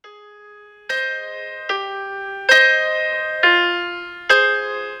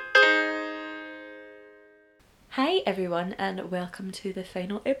Hi everyone and welcome to the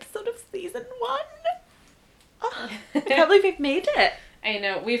final episode of season 1. Oh, I can't believe we've made it. I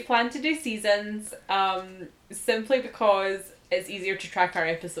know. We've planned to do seasons simply because it's easier to track our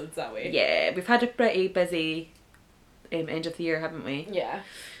episodes that way. Yeah, we've had a pretty busy end of the year, haven't we? Yeah.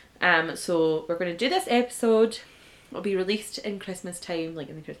 So we're going to do this episode. It'll be released in Christmas time, like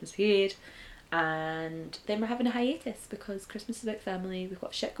in the Christmas period. And then we're having a hiatus because Christmas is about family. We've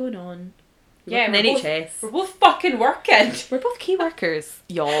got shit going on. Yeah, in NHS. We're both fucking working. We're both key workers,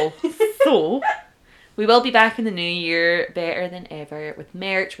 y'all. So, we will be back in the new year better than ever with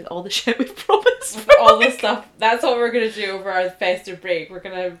merch, with all the shit we've promised. With all the stuff. That's what we're going to do over our festive break. We're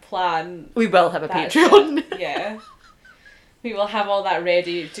going to plan. We will have a that Patreon. shit. Yeah. We will have all that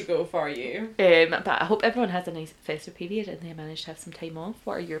ready to go for you. But I hope everyone has a nice festive period and they manage to have some time off.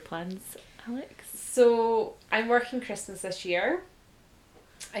 What are your plans, Alex? So, I'm working Christmas this year.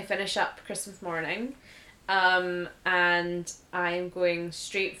 I finish up Christmas morning, and I'm going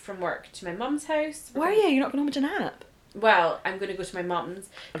straight from work to my mum's house. Why are you? You're not going home to nap? Well, I'm going to go to my mum's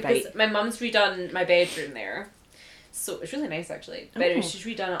because Right. my mum's redone my bedroom there, so it's really nice actually. But anyway, she's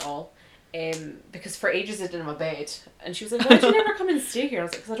redone it all, because for ages I didn't have a bed, and she was like, "Why do you never come and stay here?" I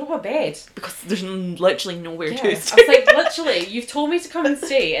was like, "Because I don't have a bed." Because there's literally nowhere Yeah. to I stay. was like, "Literally, you've told me to come and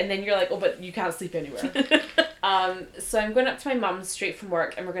stay, and then you're like, oh, but you can't sleep anywhere." So I'm going up to my mum's straight from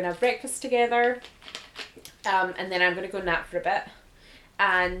work and we're going to have breakfast together, and then I'm going to go nap for a bit,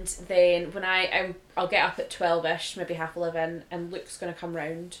 and then when I'll get up at 12ish, maybe 11:30, and Luke's going to come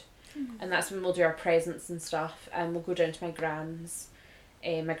round, and that's when we'll do our presents and stuff, and we'll go down to my grand's,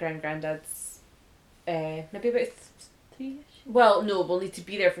 my granddad's, maybe about 3ish. Well, no, we'll need to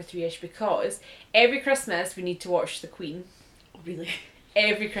be there for 3ish because every Christmas we need to watch The Queen. Oh, really?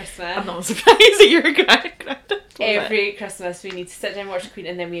 Every Christmas. I'm not surprised that you're a granddad. Every Christmas we need to sit down and watch The Queen,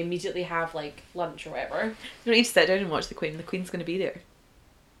 and then we immediately have like lunch or whatever. You don't need to sit down and watch The Queen. The Queen's going to be there.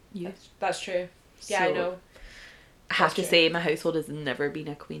 You. That's true. Yeah, I So, know. I have That's to true. say, my household has never been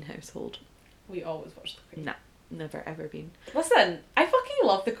a Queen household. We always watch The Queen. Nah, never ever been. Listen, I fucking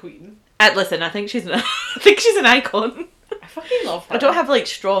love The Queen. Listen, I think she's an icon. I fucking love her. I don't have like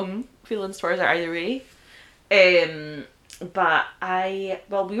strong feelings towards her either way. But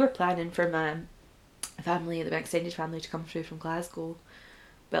we were planning for my family, my extended family, to come through from Glasgow.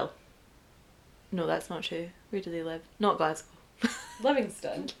 Well, no, that's not true. Where do they live? Not Glasgow.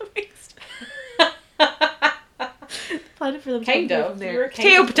 Livingston. Planning for them to Kind come through of. from We there. were kind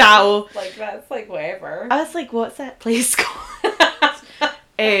Potato of- potato. Like, that's like whatever. I was like, what's that place called?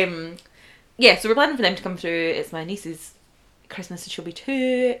 Yeah, so we're planning for them to come through. It's my niece's Christmas, and she'll be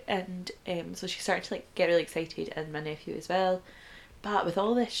 2, and so she's starting to like get really excited, and my nephew as well. But with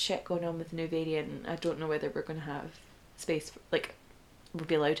all this shit going on with the new variant, I don't know whether we're going to have space for, like, we'll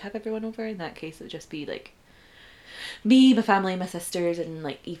be allowed to have everyone over. In that case, it would just be like me, my family, my sisters, and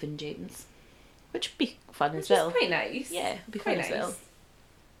like even James, which would be fun as well. Which is quite nice. Yeah, it'll be Quite fun as well.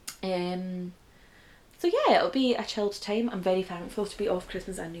 nice. So yeah, it'll be a chilled time. I'm very thankful to be off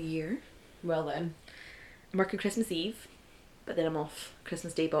Christmas and New Year. Well then. I'm working Christmas Eve, but then I'm off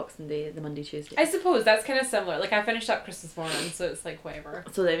Christmas Day, Boxing Day, the Monday, Tuesday. I suppose that's kind of similar. Like, I finished up Christmas morning, so it's like whatever.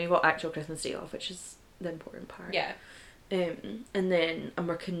 So then we got actual Christmas Day off, which is the important part. Yeah. And then I'm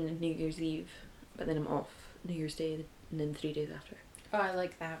working New Year's Eve, but then I'm off New Year's Day, and then 3 days after. Oh, I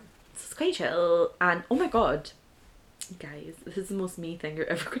like that. So it's quite chill. And oh my god, guys, this is the most me thing you're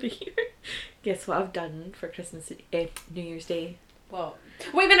ever going to hear. Guess what I've done for Christmas, New Year's Day? Well,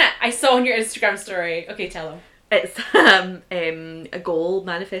 wait a minute. I saw on your Instagram story. Okay, tell them. It's a goal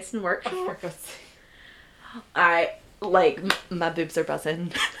manifesting workshop. Oh, for God's sake. I like my boobs are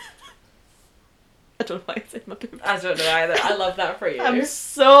buzzing. I don't know why I said my boobs. I don't know either. I love that for you. I'm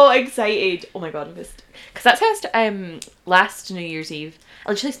so excited. Oh my god, I'm just because that's how I last New Year's Eve.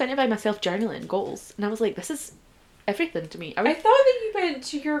 I literally spent it by myself journaling goals, and I was like, this is everything to me. I thought that you went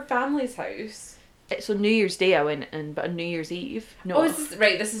to your family's house. So New Year's Day I went in, but on New Year's Eve, no. Oh, is this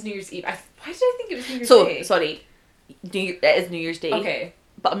right? This is New Year's Eve. Why did I think it was New Year's So Day? sorry, it is New Year's Day. Okay,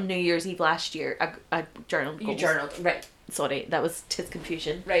 But on New Year's Eve last year, I journaled you goals. journaled. Right, Sorry, that was his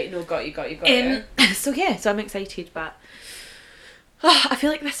confusion. right. No, got you. So yeah, so I'm excited, but I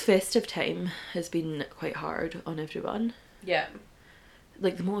feel like this festive time has been quite hard on everyone. Yeah.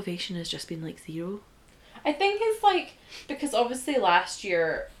 Like the motivation has just been like zero. I think it's like, because obviously last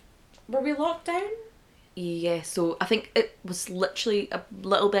year, were we locked down? Yeah, so I think it was literally a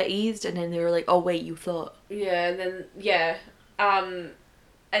little bit eased, and then they were like, oh wait, you thought. Yeah, and then, yeah. And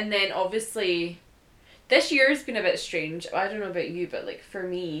then obviously, this year's been a bit strange. I don't know about you, but like for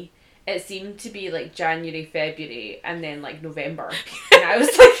me, it seemed to be like January, February, and then like November. And I was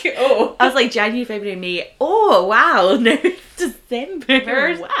like, oh. I was like January, February, May. Oh wow, now it's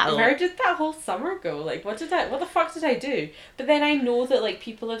December. Wow. Where did that whole summer go? Like, what the fuck did I do? But then I know that like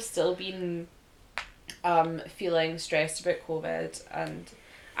people have still been feeling stressed about COVID, and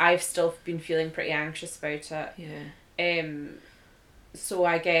I've still been feeling pretty anxious about it. Yeah. So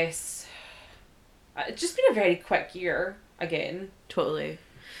I guess it's just been a very quick year again. Totally.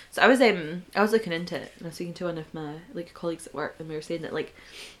 So I was looking into it, and I was speaking to one of my like colleagues at work, and we were saying that like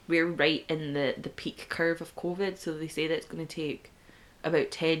we're right in the peak curve of COVID. So they say that it's going to take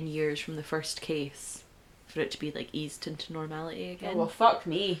about 10 years from the first case for it to be like eased into normality again. Oh, well, fuck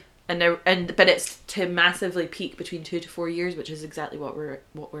me. But it's to massively peak between 2 to 4 years, which is exactly what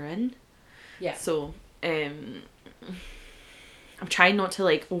we're in. Yeah. So I'm trying not to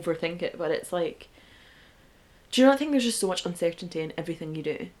like overthink it, but it's like, do you not think there's just so much uncertainty in everything you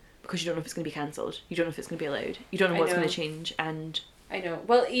do? Because you don't know if it's going to be cancelled. You don't know if it's going to be allowed. You don't know what's going to change. And I know.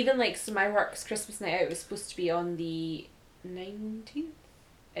 Well, even like, so my work's Christmas night out was supposed to be on the 19th.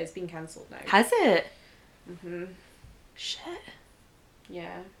 It's been cancelled now. Has it? Mhm. Shit.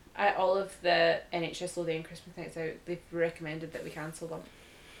 Yeah. All of the NHS Lothian Christmas nights out, they've recommended that we cancel them.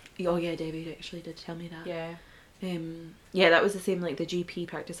 Oh yeah, David actually did tell me that. Yeah. Yeah, that was the same. Like the GP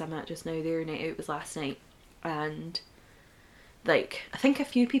practice I'm at just now. Their night out was last night, and like I think a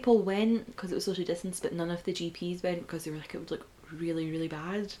few people went because it was social distance, but none of the GPs went because they were like it would look really really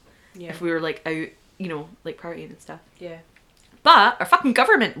bad if we were like out, you know, like partying and stuff. Yeah. But our fucking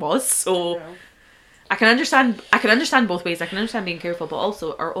government was, so No. I can understand both ways. I can understand being careful, but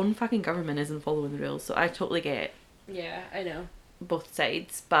also our own fucking government isn't following the rules, so I totally get Yeah, I know. both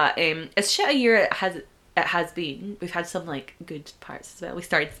sides. But it's shit a year it has been. We've had some like good parts as well. We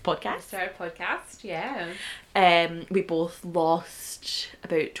started this podcast. Yeah. We both lost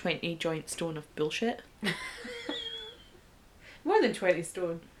about 20 joint stone of bullshit. More than 20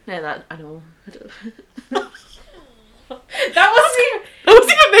 stone. Yeah, that I know. That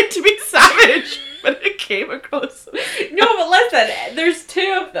wasn't even meant to be savage, but it came across. No, but listen, there's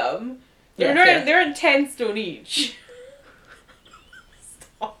two of them. They're in 10 stone each.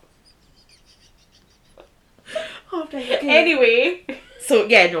 Stop. Oh, okay. Anyway. So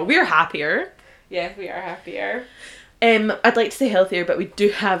yeah, no, we're happier. Yeah, we are happier. I'd like to say healthier, but we do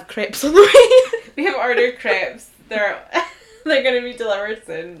have crepes on the way. We have ordered crepes. They're gonna be delivered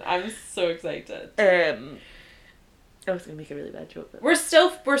soon. I'm so excited. I was gonna make a really bad joke. But We're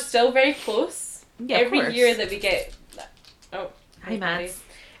still very close. Yeah, every of course. year that we get. Oh, Hi, Mads.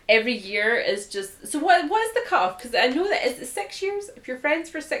 Every year is just so. What is the cutoff? Because I know that it's 6 years. If you're friends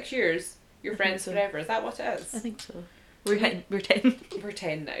for 6 years, you're friends so. forever. Is that what it is? I think so. We're 10. We're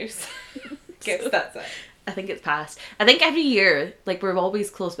 10 now. So guess that's it. I think it's past. I think every year, like we're always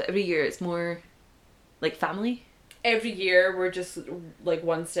close, but every year it's more like family. Every year we're just like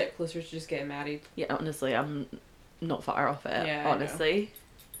one step closer to just getting married. Yeah, honestly, I'm not far off it. Yeah, honestly.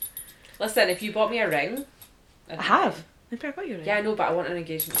 Listen, if you bought me a ring, I have. I got you a ring. Yeah, I know, but I want an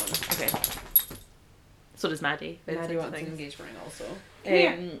engagement one. Okay. So does Maddie. Maddie wants an engagement ring also.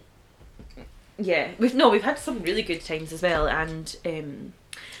 Yeah, we've had some really good times as well, and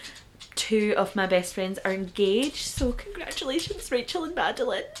two of my best friends are engaged. So congratulations, Rachel and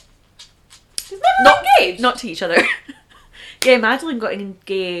Madeline. Not engaged. Not to each other. Yeah, Madeline got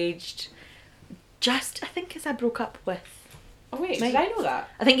engaged just, I think, as I broke up with. Oh wait, did I know that?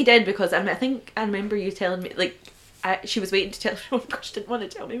 I think you did, because I think I remember you telling me, like, she was waiting to tell everyone because she didn't want to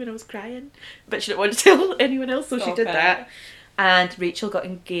tell me when I was crying, but she didn't want to tell anyone else, so she did that. And Rachel got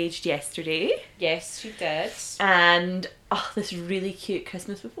engaged yesterday. Yes, she did. And this really cute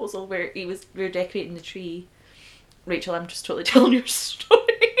Christmas proposal where we were decorating the tree. Rachel, I'm just totally telling your story.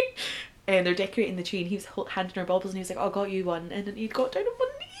 And they're decorating the tree, and he was handing her baubles, and he was like, "Oh, I got you one," and then he got down on one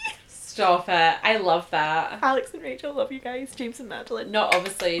knee. Stop it! I love that. Alex and Rachel, love you guys. James and Madeline.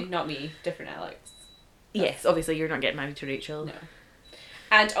 Not me. Different Alex. Yes, obviously you're not getting married to Rachel. No.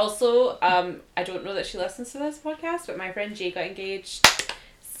 And also, I don't know that she listens to this podcast, but my friend Jay got engaged.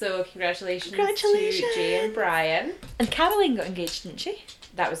 So congratulations to Jay and Brian. And Caroline got engaged, didn't she?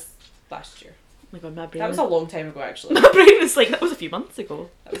 That was last year. Oh my god, my brain. That was a long time ago, actually. My brain was like, that was a few months ago.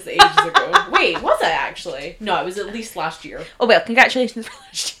 That was ages ago. Wait, was it actually? No, it was at least last year. Oh well, congratulations for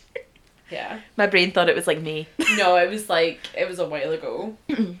last year. Yeah. My brain thought it was like May. No, it was a while ago.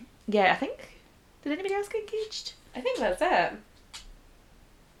 Yeah, I think. Did anybody else get engaged? I think that's it.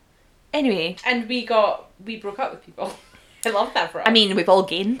 Anyway. And we broke up with people. I love that for us. I mean, we've all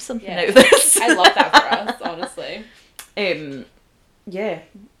gained something out of this. I love that for us, honestly. Yeah.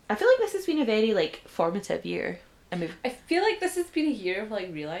 I feel like this has been a very, like, formative year. And I feel like this has been a year of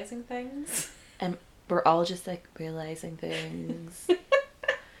like realising things. we're all just like realising things. Do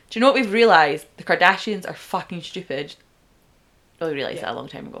you know what we've realised? The Kardashians are fucking stupid. Oh, we realised that a long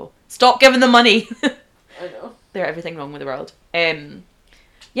time ago. Stop giving them money. I know. They're everything wrong with the world.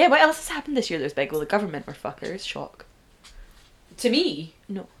 Yeah, what else has happened this year that was big? Well, the government were fuckers. Shock. To me?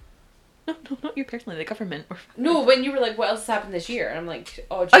 No, not you personally. The government were fuckers. No, when you were like, what else happened this year? And I'm like,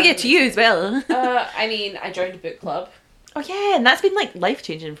 Oh yeah, to you as well. I mean, I joined a book club. Oh yeah, and that's been like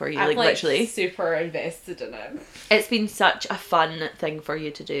life-changing for you, I'm like literally. super invested in it. It's been such a fun thing for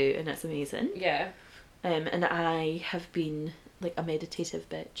you to do, and it's amazing. Yeah. And I have been like a meditative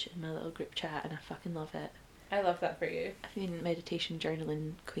bitch in my little group chat, and I fucking love it. I love that for you. I've been meditation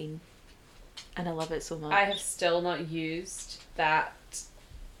journaling queen, and I love it so much. I have still not used that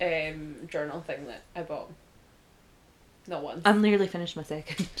journal thing that I bought. Not once. I'm nearly finished my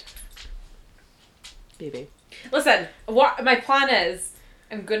second. Baby. Listen, what my plan is,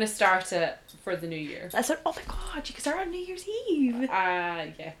 I'm gonna start it for the new year. I said, oh my god, you can start on New Year's Eve.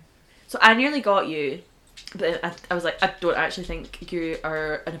 Yeah. So I nearly got you, but I was like, I don't actually think you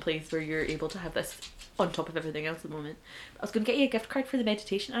are in a place where you're able to have this on top of everything else at the moment. But I was going to get you a gift card for the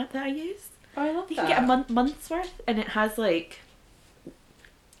meditation app that I use. Oh, I love you that. You can get a month's worth, and it has like,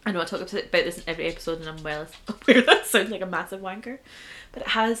 I know I talk about this in every episode, and I'm well aware that sounds like a massive wanker, but it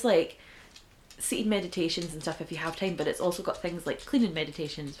has like seated meditations and stuff if you have time, but it's also got things like cleaning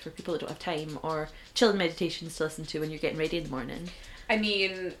meditations for people that don't have time, or chilling meditations to listen to when you're getting ready in the morning. I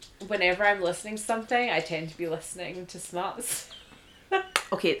mean, whenever I'm listening to something, I tend to be listening to smuts.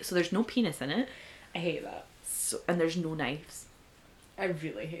 Okay, so there's no penis in it. I hate that. So, and there's no knives. I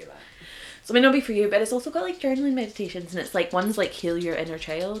really hate that. So it may not be for you, but it's also got like journaling meditations, and it's like one's like heal your inner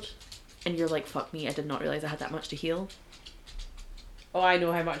child, and you're like, fuck me, I did not realise I had that much to heal. Oh, I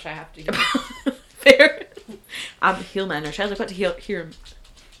know how much I have to heal. Fair. Heal my inner child. I've got to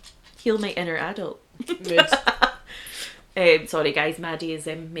heal my inner adult. Mood. Sorry guys, Maddie is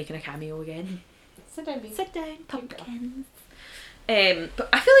making a cameo again. Sit down, baby. Sit down, pumpkins. But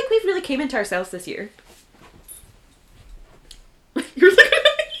I feel like we've really came into ourselves this year. You're looking at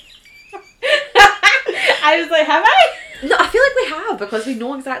me. I was like, have I? No, I feel like we have, because we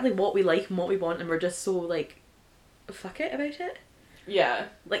know exactly what we like and what we want, and we're just so like, fuck it about it. Yeah.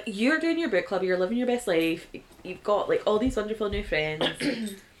 Like, you're doing your book club, you're living your best life, you've got like all these wonderful new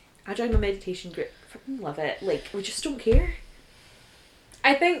friends. I joined my meditation group. Fucking love it. Like, we just don't care.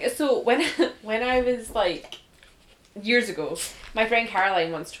 I think so. When I was like years ago, my friend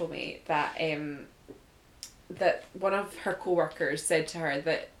Caroline once told me that that one of her co-workers said to her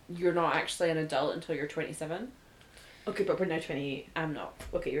that you're not actually an adult until you're 27. Okay, but we're now 28. I'm not.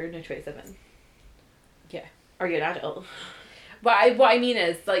 Okay, you're now 27. Yeah. Are you an adult? But what I mean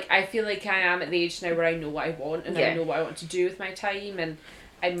is, like, I feel like I am at the age now where I know what I want, and Yeah. I know what I want to do with my time, and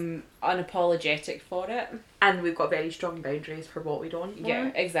I'm unapologetic for it. And we've got very strong boundaries for what we don't want. Yeah,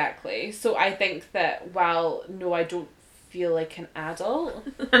 exactly. So I think that while, no, I don't feel like an adult,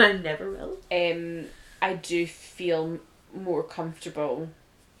 And I never will. I do feel more comfortable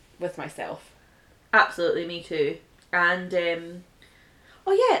with myself. Absolutely, me too. And,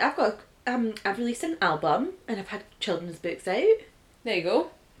 oh yeah, I've released an album, and I've had children's books out. There you go.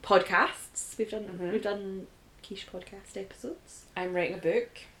 Podcasts. We've done quiche podcast episodes. I'm writing a book.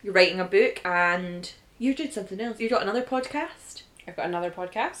 You're writing a book, and you're doing something else. You've got another podcast. I've got another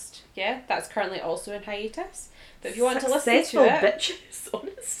podcast. Yeah, that's currently also in hiatus. But if you want to listen Successful to it, bitches,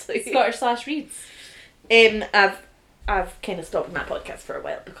 honestly. Scottish/Reads. I've kind of stopped my podcast for a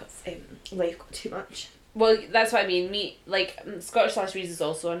while because life got too much. Well, that's what I mean. Scottish/Reads is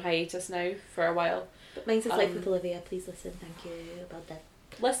also on hiatus now for a while. But mine's is Life with Olivia. Please listen. Thank you about that.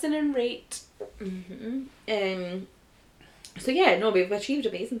 Listen and rate. Mm-hmm. So yeah, no, we've achieved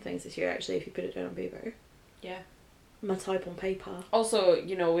amazing things this year. Actually, if you put it down on paper. Yeah. My type on paper. Also,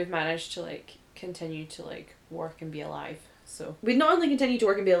 we've managed to like continue to like work and be alive. So We've not only continued to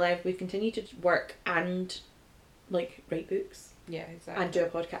work and be alive, we've continued to work and like write books. yeah, exactly. And do a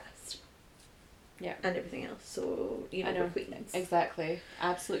podcast. Yeah. And everything else. So I know. we're queens. Exactly.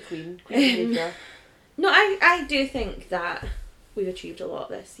 Absolute queen. Queen behaviour. No, I do think that we've achieved a lot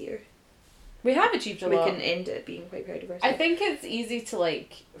this year. We have achieved a lot. We can end it being quite proud of ourselves. I think it's easy to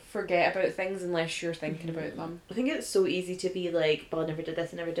like forget about things unless you're thinking about them. I think it's so easy to be like, well, I never did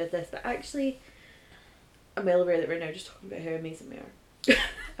this, I never did this, but actually, I'm well aware that we're now just talking about how amazing we are.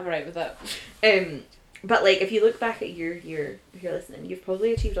 I'm alright with it. But like, if you look back at your year, if you're listening, you've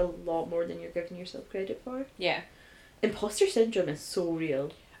probably achieved a lot more than you're giving yourself credit for. Yeah. Imposter syndrome is so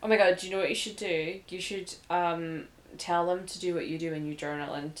real. Oh my god, do you know what you should do? You should tell them to do what you do when you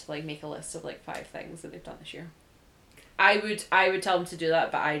journal and to like make a list of like 5 things that they've done this year. I would tell him to do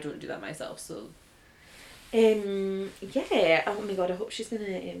that, but I don't do that myself. So. Yeah. Oh my god. I hope she's gonna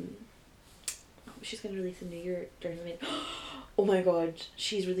release a New Year journal. Oh my god.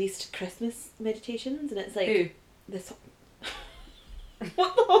 She's released Christmas meditations, and it's like Who? this.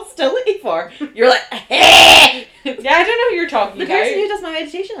 What the hostility for? You're like, hey! Yeah, I don't know who you're talking The about. person who does my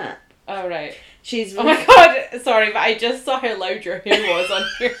meditation app. Oh right. She's. Oh my god. Sorry, but I just saw how loud your hair was on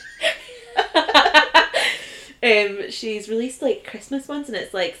here. She's released like Christmas ones, and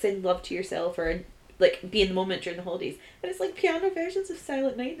it's like send love to yourself or like be in the moment during the holidays, and it's like piano versions of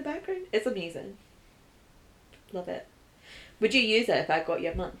Silent Night in the background. It's amazing. Love it. Would you use it if I got you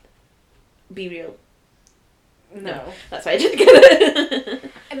a month? Be real. No. That's why I didn't get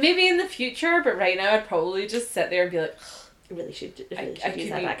it. Maybe in the future, but right now I'd probably just sit there and be like, I really should use could that, be-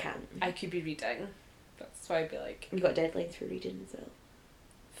 but I can't. I could be reading. That's why I'd be like, You got deadlines for reading as well.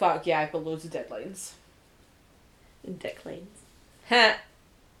 fuck yeah, I've got loads of deadlines. And dick lines. Heh.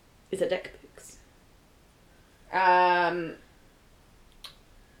 Is it dick books?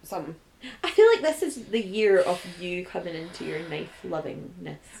 Some. I feel like this is the year of you coming into your knife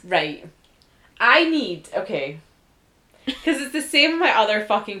lovingness. Right. I need, okay, because it's the same with my other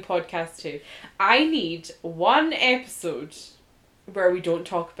fucking podcast too. I need one episode where we don't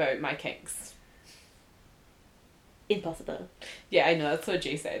talk about my kinks. Impossible. Yeah, I know, that's what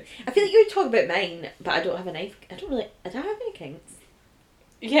Jay said. I feel like you would talk about mine, but I don't have a knife. I don't have any kinks.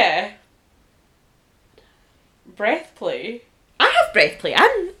 Yeah. Breath play. I have breath play.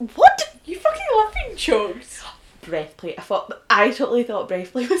 And what? You fucking love being choked. Breath play. I totally thought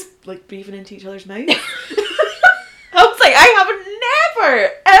breath play was like breathing into each other's mouth. I was like, I have never,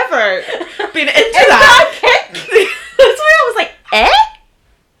 ever been into that. That's why I was like, eh?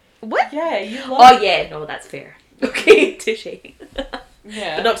 What? Yeah, you love Oh yeah, no, that's fair. Okay, touche.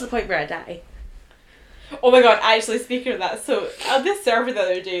 Yeah. But not to the point where I die. Oh my god, actually, speaking of that, so on this server the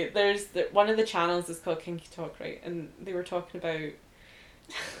other day, there's one of the channels is called Kinky Talk, right? And they were talking about...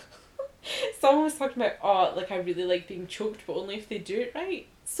 Someone was talking about, oh, like, I really like being choked, but only if they do it right.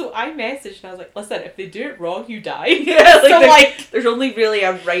 So I messaged and I was like, listen, if they do it wrong, you die. Yeah, So, there's only really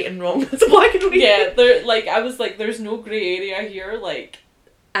a right and wrong. It's black and white. yeah, I was like, there's no grey area here, like...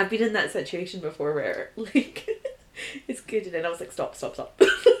 I've been in that situation before where, like, it's good, and then I was like, stop.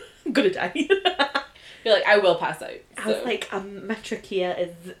 I'm gonna die. You're like, I will pass out. I was like, my trachea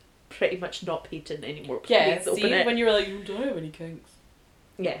is pretty much not patent anymore. Please yeah, open see, it. when you were like, you don't have any kinks.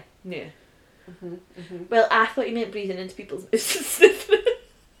 Yeah. Mm-hmm, mm-hmm. Well, I thought you meant breathing into people's mouths and sniffing it.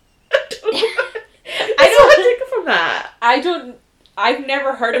 I don't take it from that. I've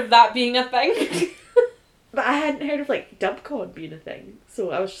never heard of that being a thing. But I hadn't heard of, like, dubcon being a thing.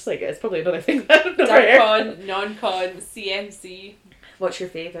 So I was just like, it's probably another thing that I've never heard. Dubcon, non-con, CMC. What's your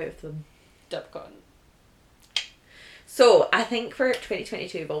fave out of them? Dubcon. So, I think for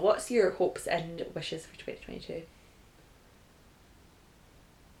 2022, well, what's your hopes and wishes for 2022?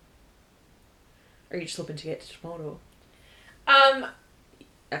 Or are you just hoping to get to tomorrow?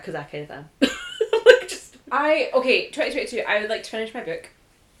 Because I kind of am. Like, just... 2022, I would like to finish my book.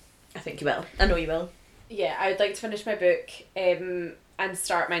 I think you will. I know you will. Yeah, I would like to finish my book and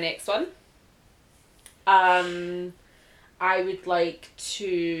start my next one. I would like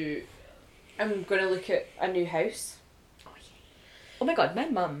to... I'm going to look at a new house. Oh, yeah. Oh my god, my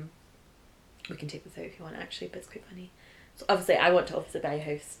mum... We can take this out if you want, actually, but it's quite funny. So obviously, I want to obviously buy a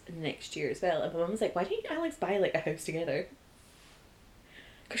house next year as well. And my mum was like, why don't you Alex buy, like, a house together?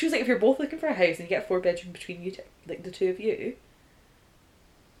 Because she was like, if you're both looking for a house and you get a 4-bedroom between you two, like, the two of you...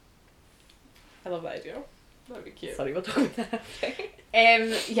 I love that idea. That would be cute. Sorry, we'll talk about that after.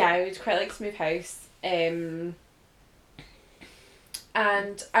 Yeah, I would quite like to move house. And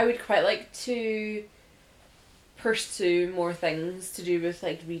I would quite like to pursue more things to do with,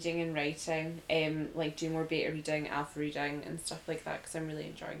 like, reading and writing. Like, do more beta reading, alpha reading, and stuff like that, because I'm really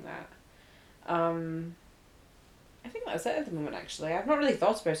enjoying that. I think that's it at the moment, actually. I've not really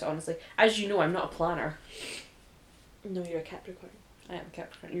thought about it, honestly. As you know, I'm not a planner. No, you're a Capricorn. I am a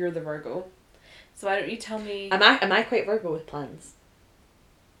Capricorn. You're the Virgo. So why don't you tell me... Am I quite Virgo with plans?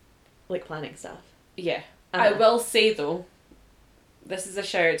 Like planning stuff? Yeah. I will say, though, this is a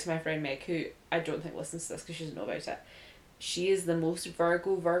shout out to my friend Meg, who I don't think listens to this because she doesn't know about it. She is the most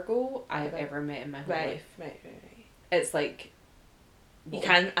Virgo I have ever met in my whole life. Right. It's like...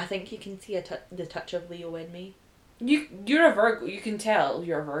 I think you can see the touch of Leo in me. You're a Virgo. You can tell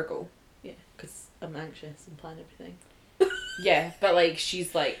you're a Virgo. Yeah, because I'm anxious and plan everything. Yeah, but, like,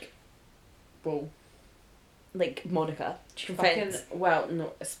 she's like... Whoa. Like Monica. From Fucking... Friends. Well,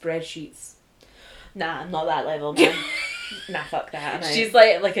 no, spreadsheets. Nah, I'm not that level, man. Nah, fuck that. She's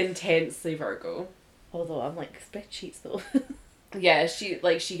like intensely Virgo. Although I'm like, spreadsheets though. Yeah,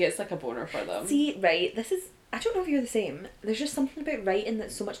 she gets like a boner for them. See, right, this is, I don't know if you're the same. There's just something about writing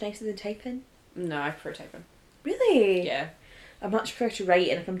that's so much nicer than typing. No, I prefer typing. Really? Yeah. I much prefer to write,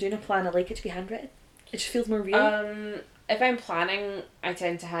 and if I'm doing a plan, I like it to be handwritten. It just feels more real. If I'm planning, I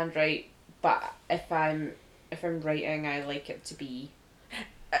tend to handwrite, but if I'm writing, I like it to be.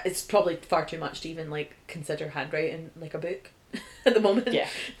 It's probably far too much to even like consider handwriting like a book at the moment. Yeah.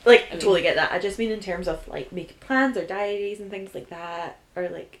 Like, I totally get that. I just mean in terms of like making plans or diaries and things like that, or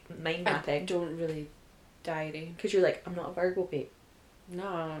like mind I mapping. don't really diary. Because you're like, I'm not a Virgo, babe.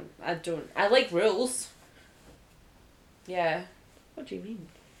 No, I don't. I like rules. Yeah. What do you mean?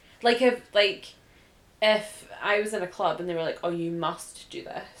 Like if I was in a club and they were like, "Oh, you must do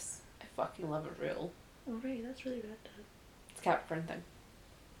this," I fucking love a rule. Oh right, that's really bad. It's a Capricorn thing.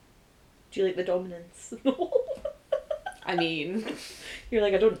 Do you like the dominance? I mean, You're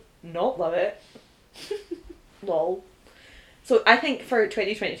like, I don't not love it. Lol. So I think for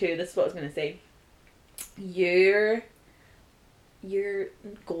 2022, this is what I was going to say. Your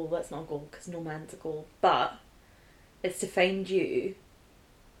goal, that's not a goal because no man's a goal, but it's to find you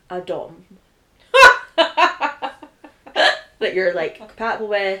a dom that you're like compatible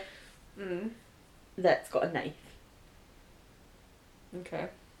with, that's got a knife. Okay.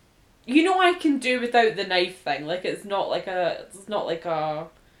 You know, I can do without the knife thing. Like it's not like a.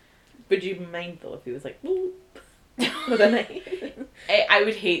 Would you mind though if he was like, whoop, with a knife? I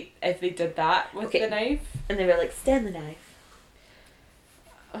would hate if they did that with the knife. And they were like, stand the knife.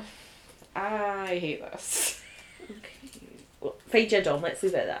 I hate this. Okay. Well, find your dom, let's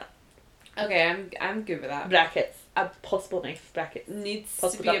leave it at that. Okay, I'm good with that. Brackets. A possible knife, brackets. Needs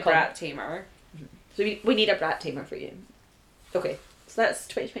possible to be a brat tamer. So we need a brat tamer for you. Okay, so that's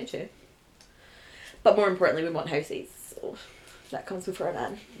 2022. But more importantly, we want houses. So that comes before a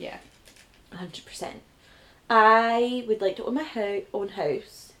man. Yeah. 100%. I would like to own my own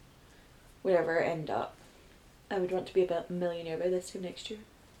house, wherever I end up. I would want to be a millionaire by this time next year.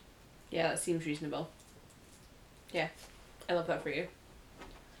 Yeah, that seems reasonable. Yeah, I love that for you.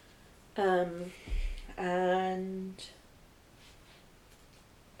 And oh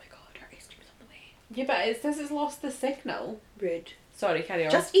my god, our ice cream's on the way. Yeah, but it's lost the signal. Rude. Sorry, carry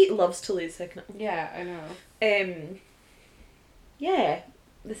on. Just Eat loves to lose signal. Yeah, I know. Yeah,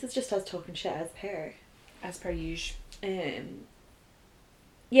 this is just us talking shit As per usual.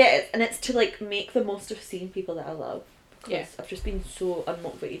 Yeah, and it's to like make the most of seeing people that I love. Because Yeah. I've just been so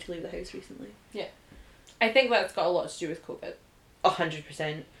unmotivated to leave the house recently. Yeah. I think that's got a lot to do with COVID.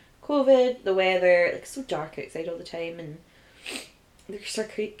 100%. COVID, the weather, like so dark outside all the time, and their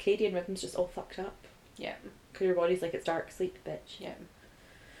circadian rhythm's just all fucked up. Yeah. Because your body's like, it's dark, sleep, bitch. Yeah.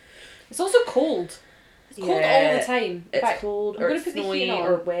 It's also cold. It's cold all the time. It's fact, cold, I'm or gonna it's put the snowy, heating on.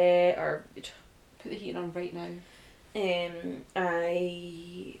 or wet, or... Put the heating on right now.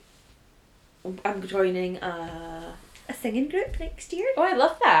 I'm joining a singing group next year. Oh, I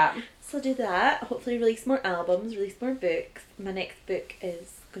love that. So I'll do that. Hopefully release more albums, release more books. My next book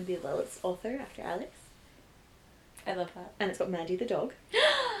is going to be Lilith's author after Alex. I love that. And it's got Maddie the dog.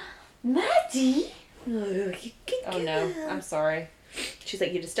 Maddie? Oh, Oh no, I'm sorry. She's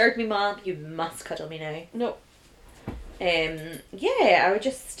like, you disturbed me, Mom. You must cuddle me now. No. Yeah, I would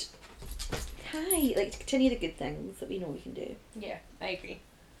just... like to continue the good things that we know we can do. Yeah, I agree.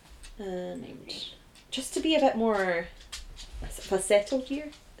 And just to be a bit more of a settled year.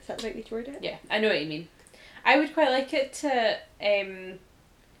 Is that the right way to word it? Yeah, I know what you mean. I would quite like it to,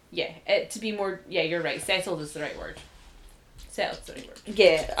 it to be more, yeah, you're right, settled is the right word. Settled is the right word.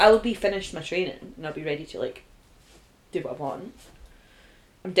 Yeah, I'll be finished my training and I'll be ready to like do what I want.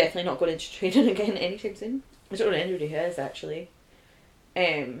 I'm definitely not going into training again anytime soon. I don't know anybody who is actually.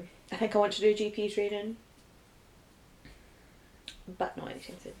 I think I want to do GP training, but not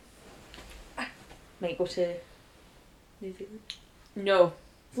anytime soon. Might go to New Zealand. No.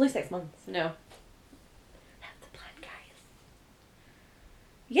 It's only 6 months. No. That's the plan, guys.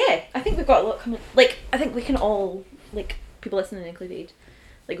 Yeah, I think we've got a lot coming. Like, I think we can all, like, people listening included,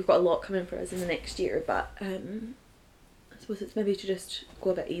 like, we've got a lot coming for us in the next year, but I suppose it's maybe to just go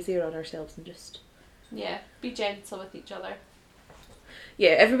a bit easier on ourselves and just... Yeah, be gentle with each other.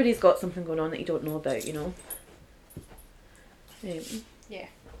 Yeah, everybody's got something going on that you don't know about, you know? Yeah.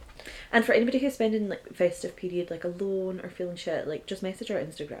 And for anybody who's spending, like, festive period, like, alone or feeling shit, like, just message our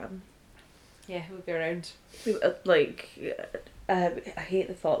Instagram. Yeah, we'll be around. I hate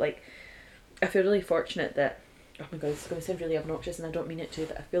the thought, like, I feel really fortunate that, oh my god, it's going to sound really obnoxious and I don't mean it to,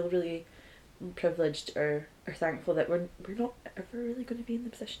 but I feel really privileged or thankful that we're not ever really going to be in the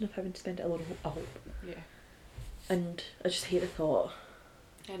position of having to spend it alone, I hope. Yeah. And I just hate the thought.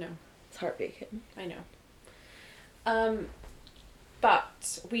 I know. It's heartbreaking. I know.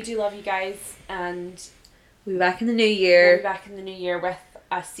 But we do love you guys, and We'll be back in the new we'll be year. back in the new year with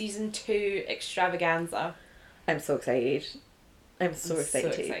a season 2 extravaganza. I'm so excited. I'm so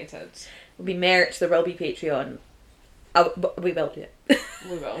excited. So excited. There'll be merch, there will be Patreon. We will do it.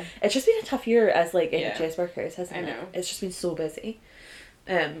 We will. It's just been a tough year as like Yeah. NHS workers, hasn't I it? know. It's just been so busy.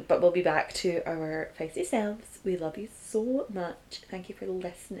 But we'll be back to our feisty selves. We love you so much. Thank you for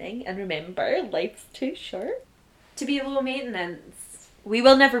listening. And remember, life's too short To be low maintenance. We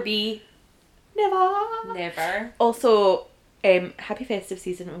will never be. Never. Never. Also, happy festive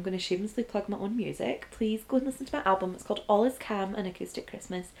season. I'm going to shamelessly plug my own music. Please go and listen to my album. It's called All Is Calm, An Acoustic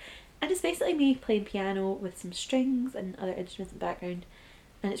Christmas. And it's basically me playing piano with some strings and other instruments in the background.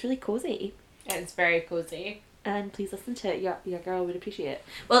 And it's really cozy. It's very cozy. And please listen to it. Your girl would appreciate it.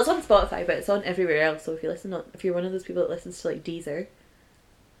 Well, it's on Spotify, but it's on everywhere else. So if you're one of those people that listens to like Deezer,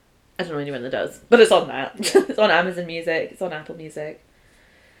 I don't know anyone that does, but it's on that. It's on Amazon Music. It's on Apple Music.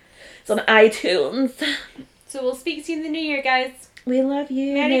 It's on iTunes. So we'll speak to you in the new year, guys. We love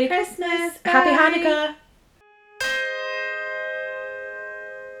you. Merry Christmas. Happy Bye. Hanukkah.